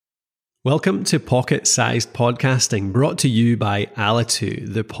Welcome to Pocket-Sized Podcasting, brought to you by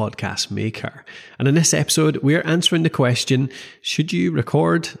Alitu, the podcast maker. And in this episode, we're answering the question, should you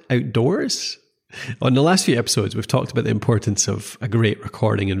record outdoors? On the last few episodes, we've talked about the importance of a great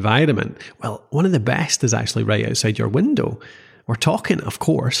recording environment. Well, one of the best is actually right outside your window. We're talking, of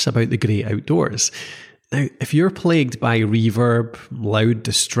course, about the great outdoors. Now, if you're plagued by reverb, loud,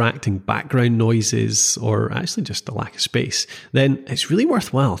 distracting background noises, or actually just a lack of space, then it's really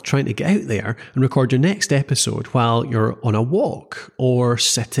worthwhile trying to get out there and record your next episode while you're on a walk or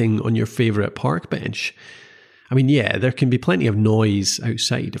sitting on your favourite park bench. I mean, yeah, there can be plenty of noise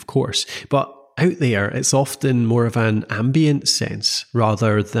outside, of course, but out there, it's often more of an ambient sense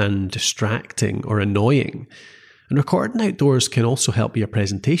rather than distracting or annoying. And recording outdoors can also help your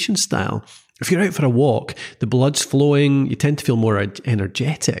presentation style. If you're out for a walk, the blood's flowing, you tend to feel more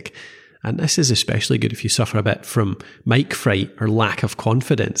energetic. And this is especially good if you suffer a bit from mic fright or lack of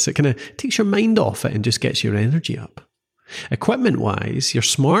confidence. It kind of takes your mind off it and just gets your energy up. Equipment-wise, your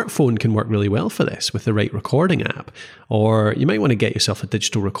smartphone can work really well for this with the right recording app. Or you might want to get yourself a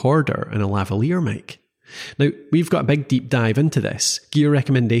digital recorder and a lavalier mic. Now, we've got a big deep dive into this, gear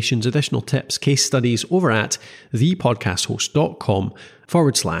recommendations, additional tips, case studies over at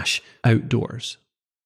thepodcasthost.com/outdoors.